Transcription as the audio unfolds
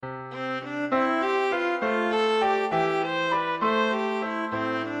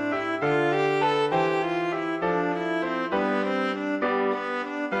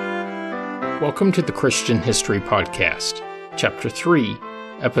Welcome to the Christian History Podcast, Chapter 3,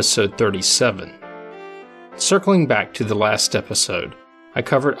 Episode 37. Circling back to the last episode, I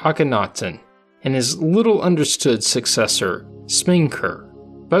covered Akhenaten and his little-understood successor, Smenkhkare,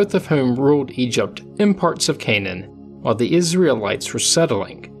 both of whom ruled Egypt and parts of Canaan while the Israelites were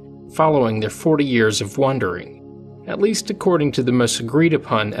settling, following their 40 years of wandering, at least according to the most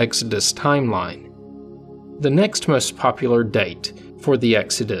agreed-upon Exodus timeline. The next most popular date for the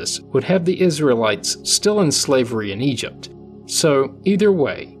Exodus would have the Israelites still in slavery in Egypt, so either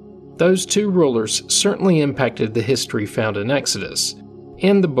way, those two rulers certainly impacted the history found in Exodus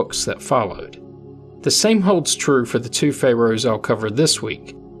and the books that followed. The same holds true for the two pharaohs I'll cover this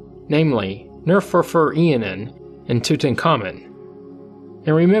week, namely Neferneferuaten and Tutankhamun.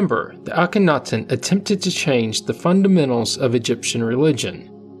 And remember that Akhenaten attempted to change the fundamentals of Egyptian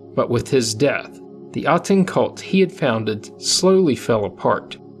religion, but with his death, the Aten cult he had founded slowly fell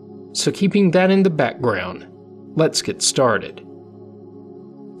apart. So keeping that in the background, let's get started.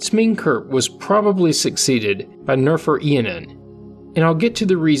 Smenkhkare was probably succeeded by Neferneferuaten, and I'll get to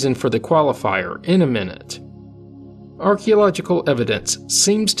the reason for the qualifier in a minute. Archaeological evidence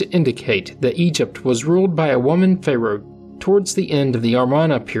seems to indicate that Egypt was ruled by a woman pharaoh towards the end of the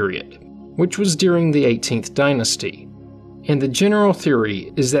Amarna period, which was during the 18th dynasty. And the general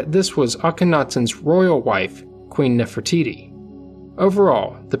theory is that this was Akhenaten's royal wife, Queen Nefertiti.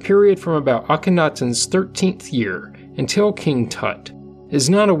 Overall, the period from about Akhenaten's 13th year until King Tut is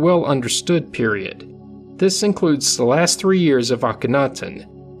not a well-understood period. This includes the last 3 years of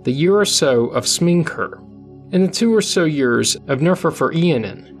Akhenaten, the year or so of Smenkhkare, and the 2 or so years of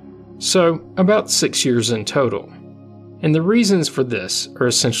Neferneferuaten, so about 6 years in total. And the reasons for this are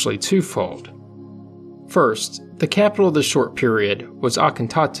essentially twofold. First, the capital of the short period was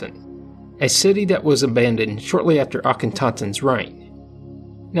Akhenaten, a city that was abandoned shortly after Akhenaten's reign.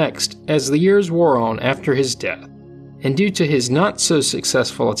 Next, as the years wore on after his death, and due to his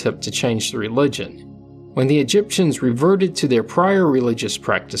not-so-successful attempt to change the religion, when the Egyptians reverted to their prior religious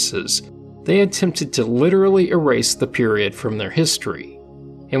practices, they attempted to literally erase the period from their history.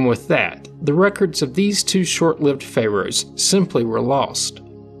 And with that, the records of these two short-lived pharaohs simply were lost.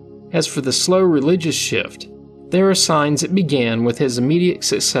 As for the slow religious shift, there are signs it began with his immediate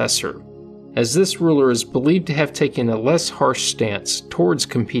successor, as this ruler is believed to have taken a less harsh stance towards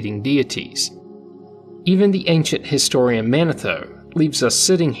competing deities. Even the ancient historian Manetho leaves us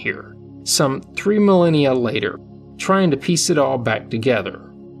sitting here, some 3 millennia later, trying to piece it all back together.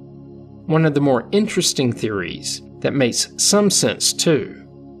 One of the more interesting theories, that makes some sense too,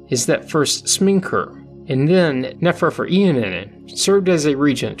 is that first Smenkhkare and then Neferneferuaten served as a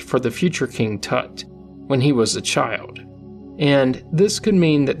regent for the future King Tut when he was a child. And this could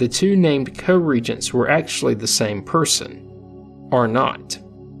mean that the two named co-regents were actually the same person, or not.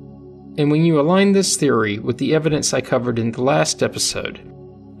 And when you align this theory with the evidence I covered in the last episode,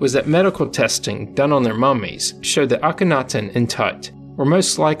 was that medical testing done on their mummies showed that Akhenaten and Tut were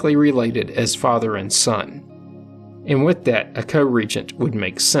most likely related as father and son. And with that, a co-regent would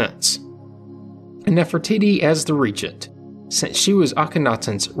make sense. And Nefertiti as the regent, since she was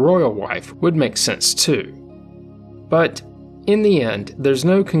Akhenaten's royal wife, would make sense too. But in the end, there's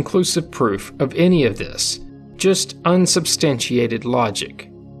no conclusive proof of any of this, just unsubstantiated logic.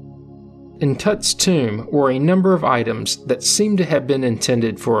 In Tut's tomb were a number of items that seem to have been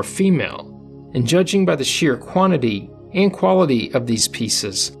intended for a female, and judging by the sheer quantity and quality of these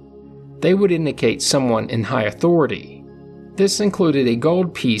pieces, they would indicate someone in high authority. This included a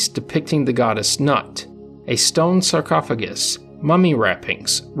gold piece depicting the goddess Nut, a stone sarcophagus, mummy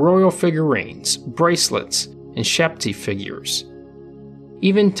wrappings, royal figurines, bracelets, and Shapti figures.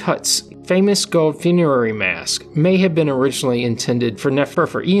 Even Tut's famous gold funerary mask may have been originally intended for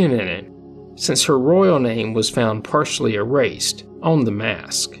Neferneferuaten, since her royal name was found partially erased on the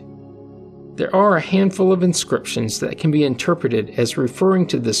mask. There are a handful of inscriptions that can be interpreted as referring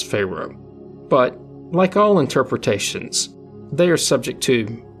to this pharaoh, but, like all interpretations, they are subject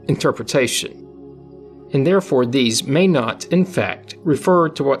to interpretation, and therefore these may not, in fact, refer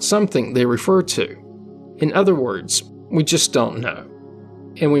to what some think they refer to. In other words, we just don't know,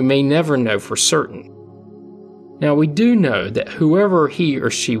 and we may never know for certain. Now we do know that whoever he or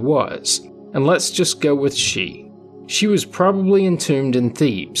she was, and let's just go with she was probably entombed in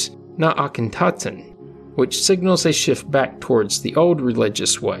Thebes, not Akhenaten, which signals a shift back towards the old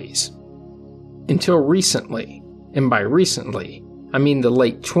religious ways. Until recently, and by recently, I mean the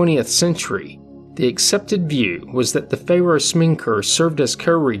late 20th century, the accepted view was that the Pharaoh Smenkhkare served as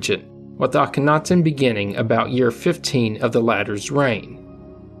co-regent with Akhenaten beginning about year 15 of the latter's reign.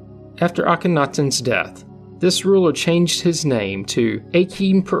 After Akhenaten's death, this ruler changed his name to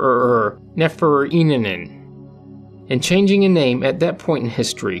Neferneferuaten. And changing a name at that point in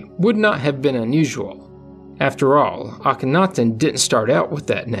history would not have been unusual. After all, Akhenaten didn't start out with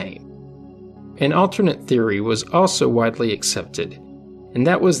that name. An alternate theory was also widely accepted, and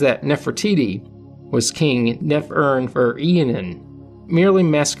that was that Nefertiti was King Neferneferuaten, merely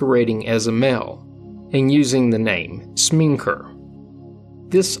masquerading as a male and using the name Smenkhkare.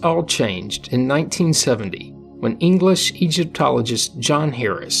 This all changed in 1970 when English Egyptologist John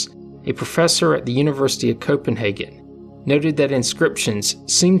Harris, a professor at the University of Copenhagen, noted that inscriptions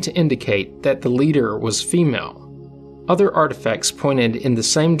seemed to indicate that the leader was female. Other artifacts pointed in the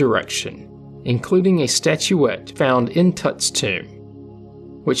same direction, including a statuette found in Tut's tomb,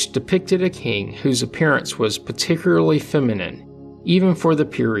 which depicted a king whose appearance was particularly feminine, even for the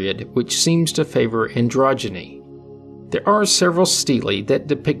period, which seems to favor androgyny. There are several stelae that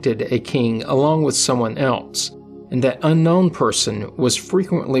depicted a king along with someone else, and that unknown person was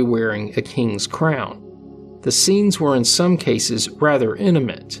frequently wearing a king's crown. The scenes were in some cases rather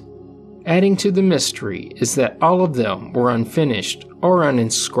intimate. Adding to the mystery is that all of them were unfinished or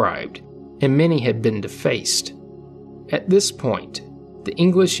uninscribed, and many had been defaced. At this point, the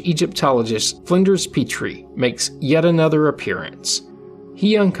English Egyptologist Flinders Petrie makes yet another appearance.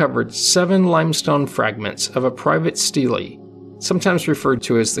 He uncovered 7 limestone fragments of a private stele, sometimes referred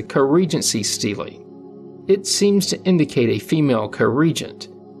to as the co-regency stele. It seems to indicate a female co-regent,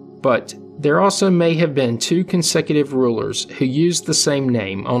 but there also may have been 2 consecutive rulers who used the same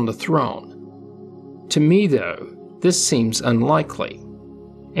name on the throne. To me, though, this seems unlikely.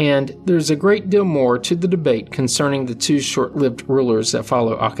 And there's a great deal more to the debate concerning the 2 short-lived rulers that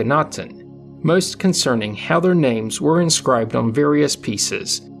follow Akhenaten, most concerning how their names were inscribed on various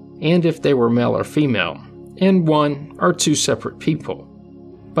pieces, and if they were male or female, and 1 or 2 separate people.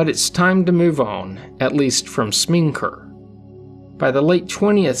 But it's time to move on, at least from Smenkhkare. By the late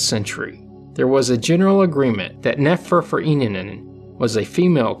 20th century, there was a general agreement that Neferneferuaten was a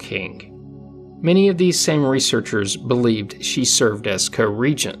female king. Many of these same researchers believed she served as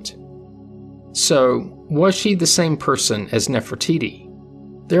co-regent. So, was she the same person as Nefertiti?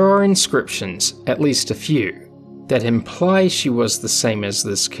 There are inscriptions, at least a few, that imply she was the same as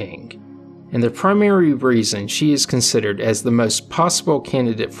this king, and the primary reason she is considered as the most possible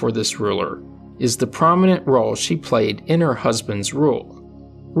candidate for this ruler is the prominent role she played in her husband's rule.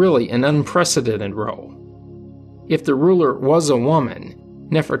 Really an unprecedented role. If the ruler was a woman,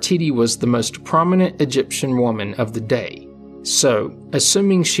 Nefertiti was the most prominent Egyptian woman of the day, so,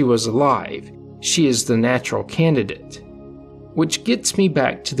 assuming she was alive, she is the natural candidate. Which gets me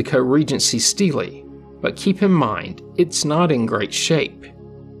back to the co-regency stele, but keep in mind, it's not in great shape.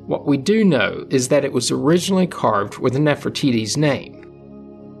 What we do know is that it was originally carved with Nefertiti's name.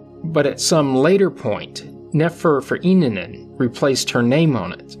 But at some later point, Neferneferuaten replaced her name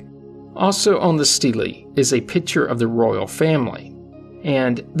on it. Also on the stele is a picture of the royal family,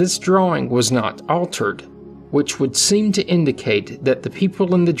 and this drawing was not altered, which would seem to indicate that the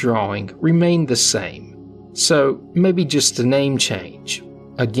people in the drawing remained the same, so maybe just a name change,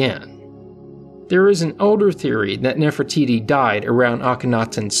 again. There is an older theory that Nefertiti died around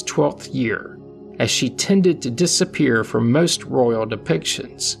Akhenaten's 12th year, as she tended to disappear from most royal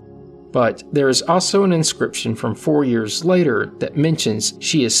depictions. But there is also an inscription from 4 years later that mentions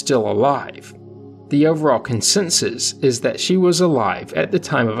she is still alive. The overall consensus is that she was alive at the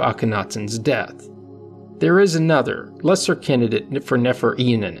time of Akhenaten's death. There is another, lesser candidate for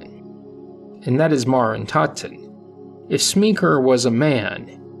Neferuaten, and that is Marintaten. If Smenkhkare was a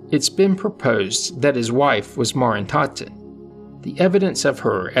man, it's been proposed that his wife was Marintaten. The evidence of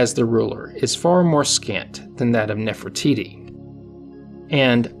her as the ruler is far more scant than that of Nefertiti.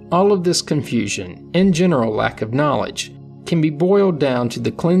 And all of this confusion and general lack of knowledge can be boiled down to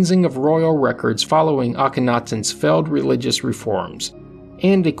the cleansing of royal records following Akhenaten's failed religious reforms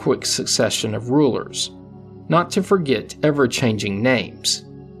and a quick succession of rulers, not to forget ever-changing names.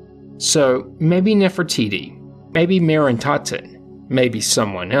 So maybe Nefertiti, maybe Marintaten, maybe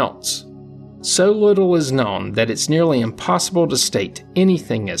someone else. So little is known that it's nearly impossible to state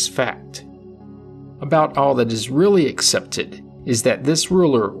anything as fact. About all that is really accepted is that this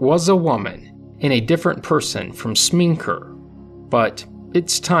ruler was a woman and a different person from Smenkhkare, but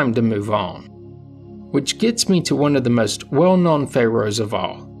it's time to move on. Which gets me to one of the most well-known pharaohs of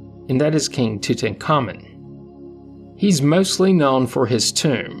all, and that is King Tutankhamun. He's mostly known for his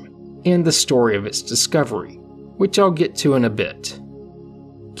tomb and the story of its discovery, which I'll get to in a bit.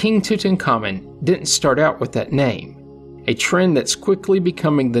 King Tutankhamun didn't start out with that name, a trend that's quickly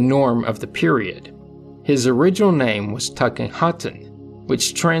becoming the norm of the period. His original name was Tutankhamenon,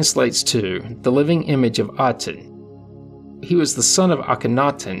 which translates to the living image of Aten. He was the son of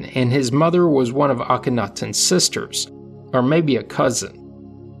Akhenaten, and his mother was one of Akhenaten's sisters, or maybe a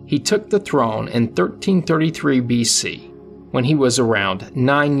cousin. He took the throne in 1333 BC, when he was around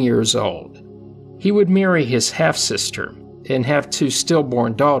 9 years old. He would marry his half-sister and have 2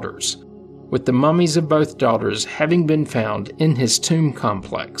 stillborn daughters, with the mummies of both daughters having been found in his tomb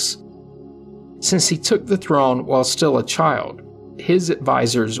complex. Since he took the throne while still a child, his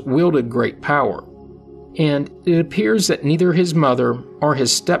advisors wielded great power, and it appears that neither his mother or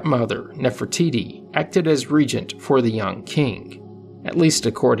his stepmother, Nefertiti, acted as regent for the young king, at least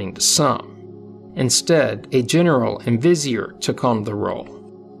according to some. Instead, a general and vizier took on the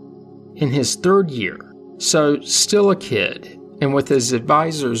role. In his 3rd year, so still a kid, and with his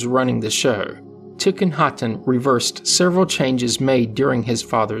advisors running the show, Tugendhaten reversed several changes made during his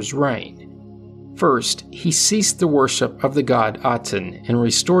father's reign. First, he ceased the worship of the god Aten and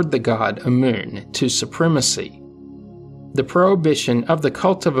restored the god Amun to supremacy. The prohibition of the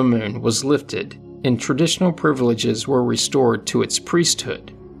cult of Amun was lifted, and traditional privileges were restored to its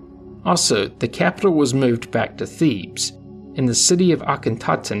priesthood. Also, the capital was moved back to Thebes, and the city of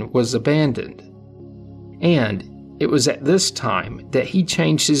Akhenaten was abandoned. And it was at this time that he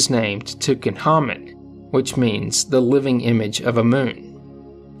changed his name to Tutankhamun, which means the living image of Amun,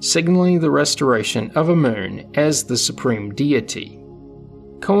 signaling the restoration of Amun as the supreme deity.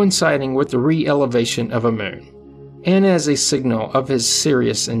 Coinciding with the re-elevation of Amun, and as a signal of his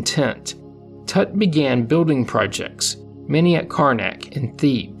serious intent, Tut began building projects, many at Karnak in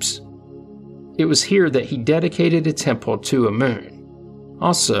Thebes. It was here that he dedicated a temple to Amun.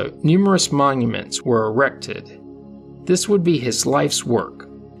 Also, numerous monuments were erected. This would be his life's work,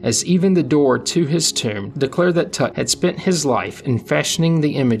 as even the door to his tomb declared that Tut had spent his life in fashioning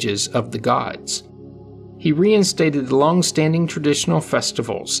the images of the gods. He reinstated the long-standing traditional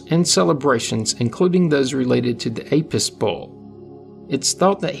festivals and celebrations, including those related to the Apis bull. It's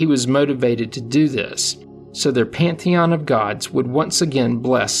thought that he was motivated to do this, so their pantheon of gods would once again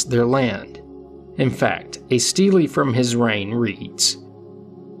bless their land. In fact, a stele from his reign reads,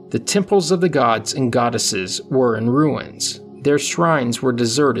 "The temples of the gods and goddesses were in ruins. Their shrines were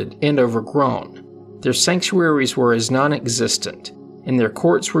deserted and overgrown. Their sanctuaries were as non-existent, and their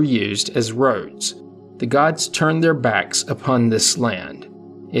courts were used as roads. The gods turned their backs upon this land.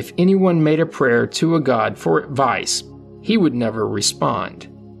 If anyone made a prayer to a god for advice, he would never respond."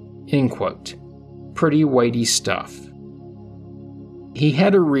 End quote. Pretty weighty stuff. He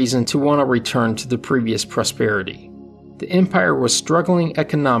had a reason to want to return to the previous prosperity. The empire was struggling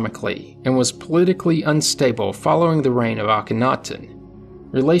economically and was politically unstable following the reign of Akhenaten.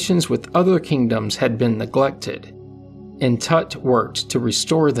 Relations with other kingdoms had been neglected, and Tut worked to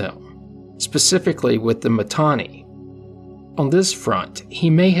restore them, specifically with the Mitanni. On this front, he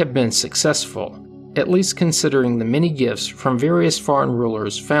may have been successful, at least considering the many gifts from various foreign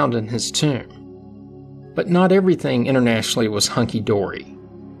rulers found in his tomb. But not everything internationally was hunky-dory.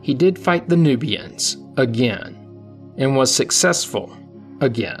 He did fight the Nubians, again, and was successful,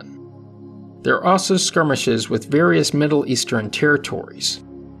 again. There are also skirmishes with various Middle Eastern territories.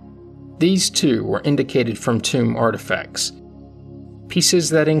 These too were indicated from tomb artifacts, pieces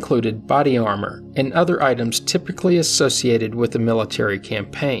that included body armor and other items typically associated with a military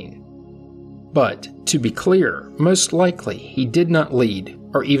campaign. But, to be clear, most likely he did not lead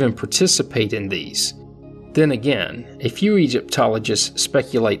or even participate in these. Then again, a few Egyptologists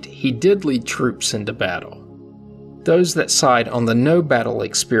speculate he did lead troops into battle. Those that side on the no battle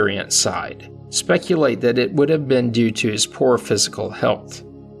experience side speculate that it would have been due to his poor physical health.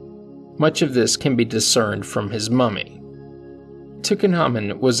 Much of this can be discerned from his mummy.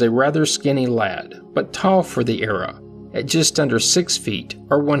 Tutankhamun was a rather skinny lad, but tall for the era, at just under 6 feet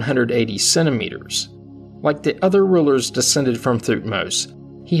or 180 centimeters. Like the other rulers descended from Thutmose,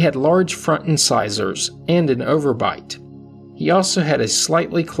 he had large front incisors and an overbite. He also had a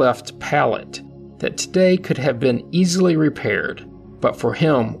slightly cleft palate that today could have been easily repaired, but for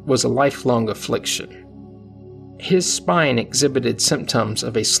him was a lifelong affliction. His spine exhibited symptoms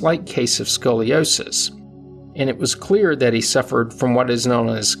of a slight case of scoliosis, and it was clear that he suffered from what is known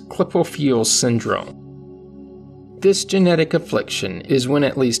as Klippel-Feil syndrome. This genetic affliction is when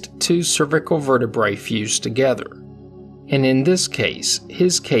at least 2 cervical vertebrae fuse together. And in this case,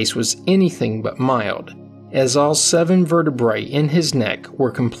 his case was anything but mild, as all 7 vertebrae in his neck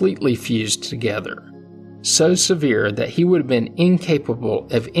were completely fused together, so severe that he would have been incapable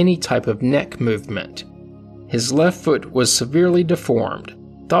of any type of neck movement. His left foot was severely deformed,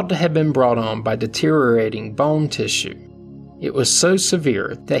 thought to have been brought on by deteriorating bone tissue. It was so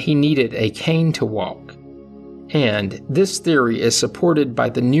severe that he needed a cane to walk. and this theory is supported by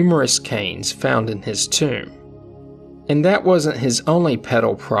the numerous canes found in his tomb. And that wasn't his only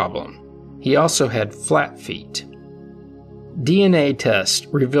pedal problem. He also had flat feet. DNA tests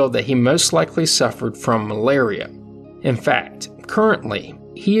revealed that he most likely suffered from malaria. In fact, currently,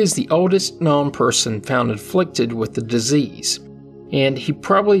 he is the oldest known person found afflicted with the disease, and he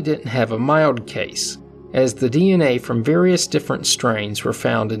probably didn't have a mild case, as the DNA from various different strains were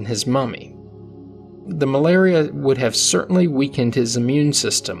found in his mummy. The malaria would have certainly weakened his immune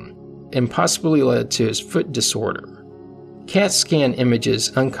system and possibly led to his foot disorder. CAT scan images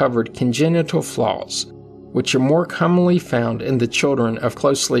uncovered congenital flaws, which are more commonly found in the children of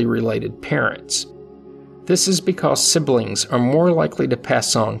closely related parents. This is because siblings are more likely to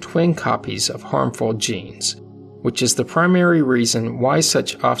pass on twin copies of harmful genes, which is the primary reason why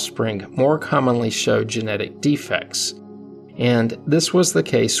such offspring more commonly show genetic defects. And this was the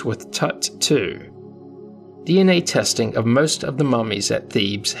case with Tut too. DNA testing of most of the mummies at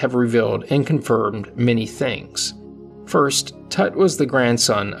Thebes have revealed and confirmed many things. First, Tut was the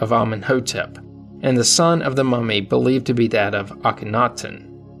grandson of Amenhotep, and the son of the mummy believed to be that of Akhenaten.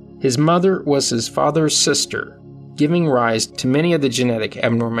 His mother was his father's sister, giving rise to many of the genetic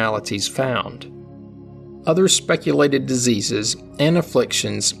abnormalities found. Other speculated diseases and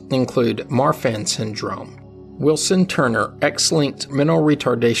afflictions include Marfan syndrome, Wilson-Turner X-linked mental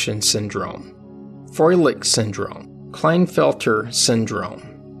retardation syndrome, Froelich syndrome, Klinefelter syndrome,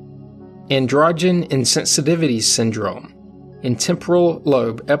 androgen insensitivity syndrome, and temporal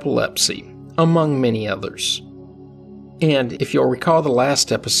lobe epilepsy, among many others. And if you'll recall the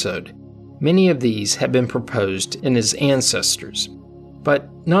last episode, many of these have been proposed in his ancestors, but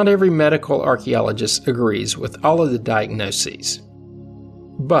not every medical archaeologist agrees with all of the diagnoses.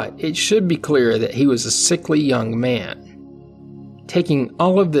 But it should be clear that he was a sickly young man. Taking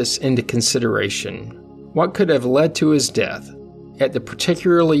all of this into consideration, what could have led to his death at the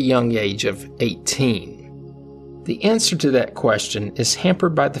particularly young age of 18? The answer to that question is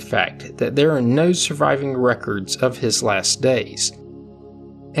hampered by the fact that there are no surviving records of his last days.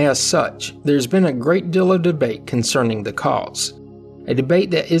 As such, there's been a great deal of debate concerning the cause, a debate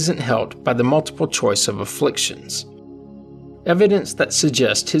that isn't helped by the multiple choice of afflictions. Evidence that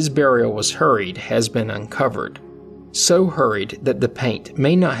suggests his burial was hurried has been uncovered, so hurried that the paint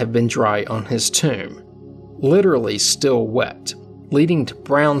may not have been dry on his tomb, literally still wet, leading to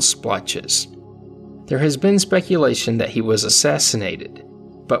brown splotches. There has been speculation that he was assassinated,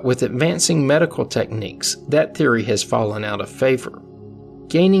 but with advancing medical techniques, that theory has fallen out of favor.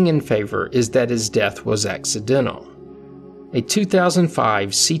 Gaining in favor is that his death was accidental. A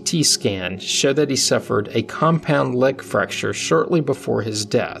 2005 CT scan showed that he suffered a compound leg fracture shortly before his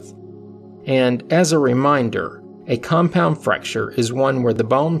death. And as a reminder, a compound fracture is one where the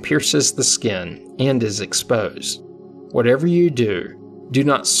bone pierces the skin and is exposed. Whatever you do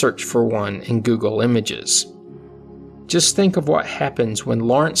not search for one in Google Images. Just think of what happens when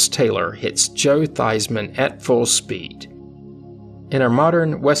Lawrence Taylor hits Joe Theismann at full speed. In our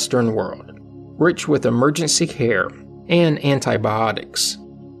modern Western world, rich with emergency care and antibiotics,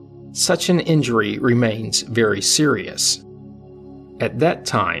 such an injury remains very serious. At that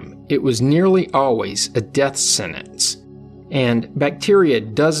time, it was nearly always a death sentence, and bacteria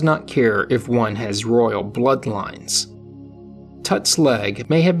does not care if one has royal bloodlines. Tut's leg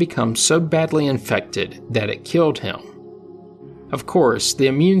may have become so badly infected that it killed him. Of course, the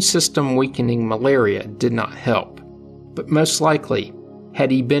immune system weakening malaria did not help, but most likely, had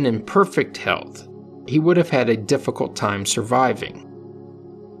he been in perfect health, he would have had a difficult time surviving.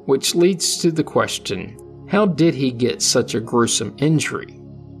 Which leads to the question, how did he get such a gruesome injury?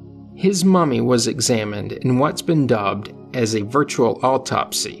 His mummy was examined in what's been dubbed as a virtual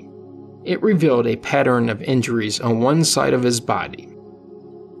autopsy. It revealed a pattern of injuries on one side of his body.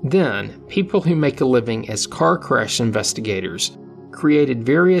 Then, people who make a living as car crash investigators created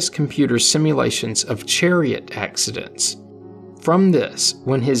various computer simulations of chariot accidents. From this,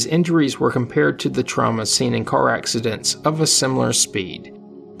 when his injuries were compared to the trauma seen in car accidents of a similar speed,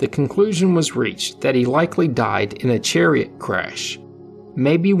 the conclusion was reached that he likely died in a chariot crash,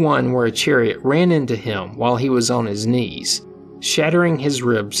 maybe one where a chariot ran into him while he was on his knees, shattering his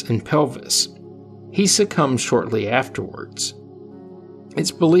ribs and pelvis. He succumbed shortly afterwards.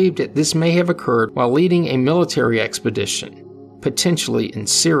 It's believed that this may have occurred while leading a military expedition, potentially in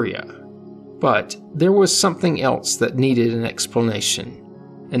Syria. But there was something else that needed an explanation,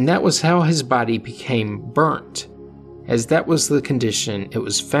 and that was how his body became burnt, as that was the condition it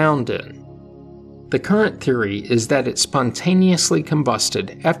was found in. The current theory is that it spontaneously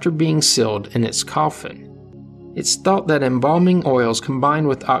combusted after being sealed in its coffin. It's thought that embalming oils combined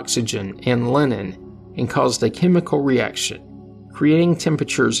with oxygen and linen and caused a chemical reaction, creating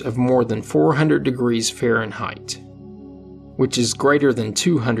temperatures of more than 400 degrees Fahrenheit, which is greater than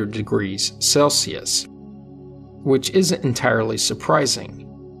 200 degrees Celsius, which isn't entirely surprising.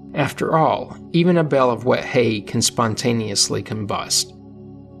 After all, even a bale of wet hay can spontaneously combust.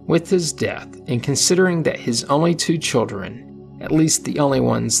 With his death, and considering that his only 2 children, at least the only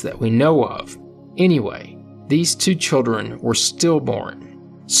ones that we know of, anyway, these 2 children were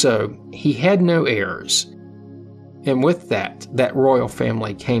stillborn, so he had no heirs. And with that royal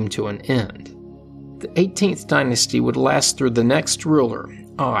family came to an end. The 18th dynasty would last through the next ruler,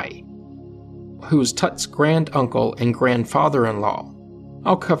 Ai, who was Tut's grand-uncle and grandfather-in-law.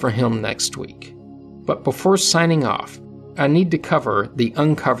 I'll cover him next week. But before signing off, I need to cover the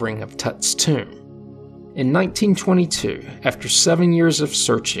uncovering of Tut's tomb. In 1922, after 7 years of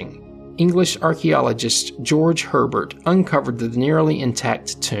searching, English archaeologist George Herbert uncovered the nearly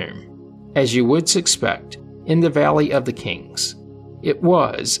intact tomb, as you would suspect, in the Valley of the Kings. It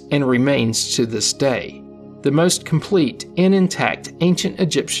was, and remains to this day, the most complete and intact ancient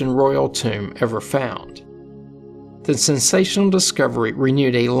Egyptian royal tomb ever found. The sensational discovery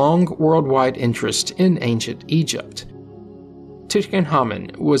renewed a long worldwide interest in ancient Egypt.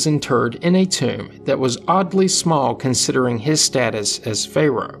 Tutankhamun was interred in a tomb that was oddly small considering his status as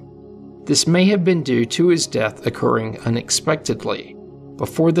pharaoh. This may have been due to his death occurring unexpectedly,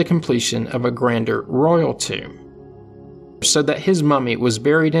 before the completion of a grander royal tomb, so that his mummy was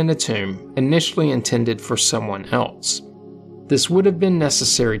buried in a tomb initially intended for someone else. This would have been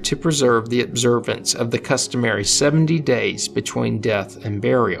necessary to preserve the observance of the customary 70 days between death and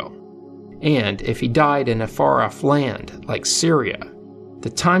burial. And if he died in a far-off land like Syria, the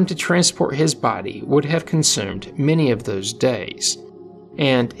time to transport his body would have consumed many of those days.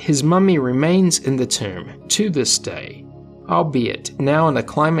 And his mummy remains in the tomb to this day, albeit now in a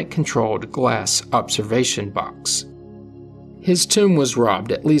climate-controlled glass observation box. His tomb was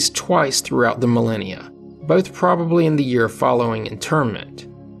robbed at least twice throughout the millennia, both probably in the year following interment.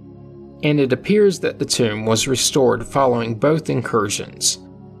 And it appears that the tomb was restored following both incursions,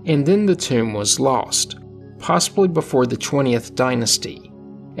 and then the tomb was lost, possibly before the 20th dynasty,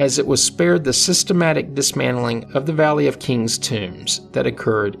 as it was spared the systematic dismantling of the Valley of Kings tombs that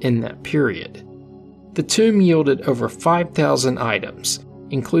occurred in that period. The tomb yielded over 5,000 items,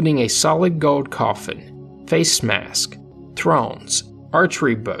 including a solid gold coffin, face mask, thrones,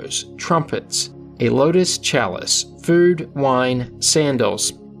 archery bows, trumpets, a lotus chalice, food, wine,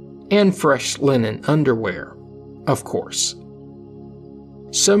 sandals, and fresh linen underwear, of course.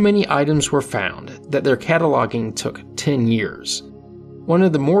 So many items were found that their cataloging took 10 years. One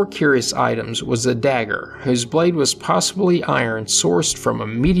of the more curious items was a dagger whose blade was possibly iron sourced from a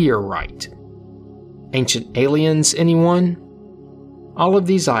meteorite. Ancient aliens, anyone? All of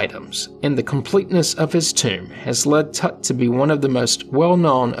these items, and the completeness of his tomb, has led Tut to be one of the most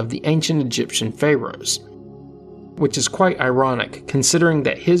well-known of the ancient Egyptian pharaohs, which is quite ironic considering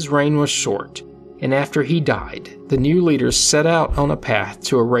that his reign was short, and after he died, the new leaders set out on a path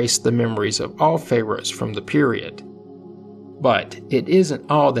to erase the memories of all pharaohs from the period. But it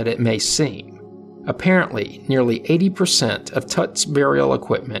isn't all that it may seem. Apparently, nearly 80% of Tut's burial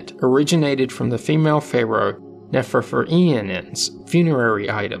equipment originated from the female pharaoh Neferneferuaten's funerary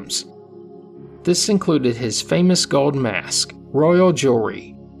items. This included his famous gold mask, royal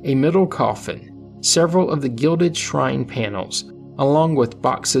jewelry, a middle coffin, several of the gilded shrine panels, along with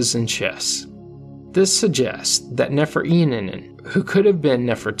boxes and chests. This suggests that Neferuaten, who could have been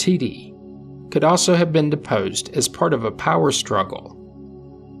Nefertiti, could also have been deposed as part of a power struggle.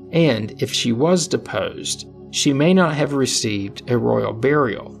 And if she was deposed, she may not have received a royal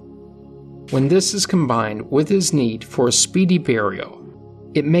burial. When this is combined with his need for a speedy burial,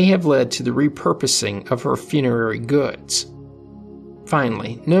 it may have led to the repurposing of her funerary goods.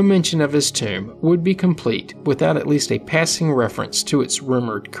 Finally, no mention of his tomb would be complete without at least a passing reference to its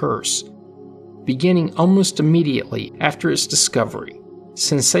rumored curse. Beginning almost immediately after its discovery,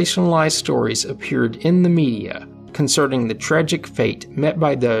 sensationalized stories appeared in the media concerning the tragic fate met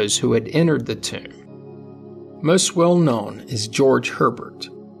by those who had entered the tomb. Most well known is George Herbert,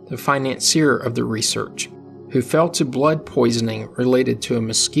 the financier of the research, who fell to blood poisoning related to a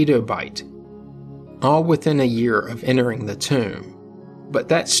mosquito bite, all within a year of entering the tomb. But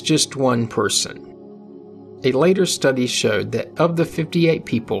that's just one person. A later study showed that of the 58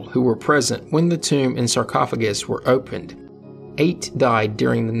 people who were present when the tomb and sarcophagus were opened, 8 died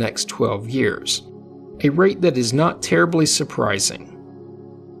during the next 12 years, a rate that is not terribly surprising.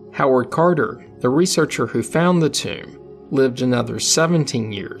 Howard Carter, the researcher who found the tomb, lived another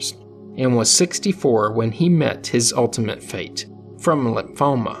 17 years and was 64 when he met his ultimate fate, from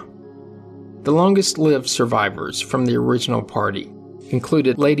lymphoma. The longest-lived survivors from the original party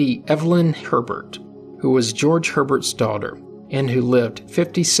included Lady Evelyn Herbert, who was George Herbert's daughter and who lived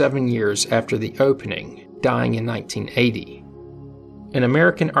 57 years after the opening, dying in 1980. And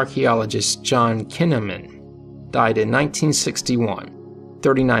American archaeologist John Kinnaman died in 1961,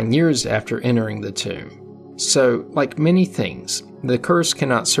 39 years after entering the tomb. So, like many things, the curse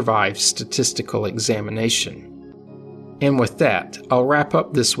cannot survive statistical examination. And with that, I'll wrap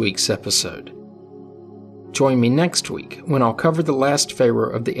up this week's episode. Join me next week when I'll cover the last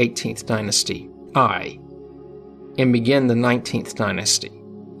pharaoh of the 18th dynasty, Ai, and begin the 19th dynasty.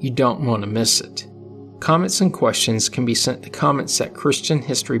 You don't want to miss it. Comments and questions can be sent to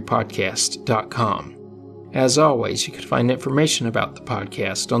comments@christianhistorypodcast.com. As always, you can find information about the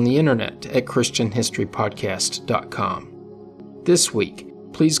podcast on the internet at christianhistorypodcast.com. This week,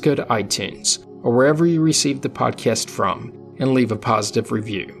 please go to iTunes or wherever you receive the podcast from and leave a positive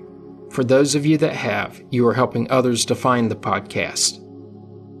review. For those of you that have, you are helping others to find the podcast.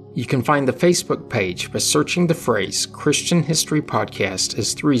 You can find the Facebook page by searching the phrase Christian History Podcast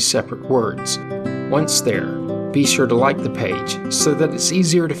as 3 separate words. Once there, be sure to like the page so that it's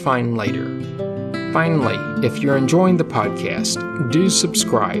easier to find later. Finally, if you're enjoying the podcast, do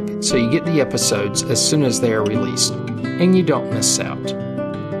subscribe so you get the episodes as soon as they are released, and you don't miss out.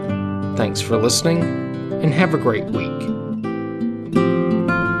 Thanks for listening, and have a great week.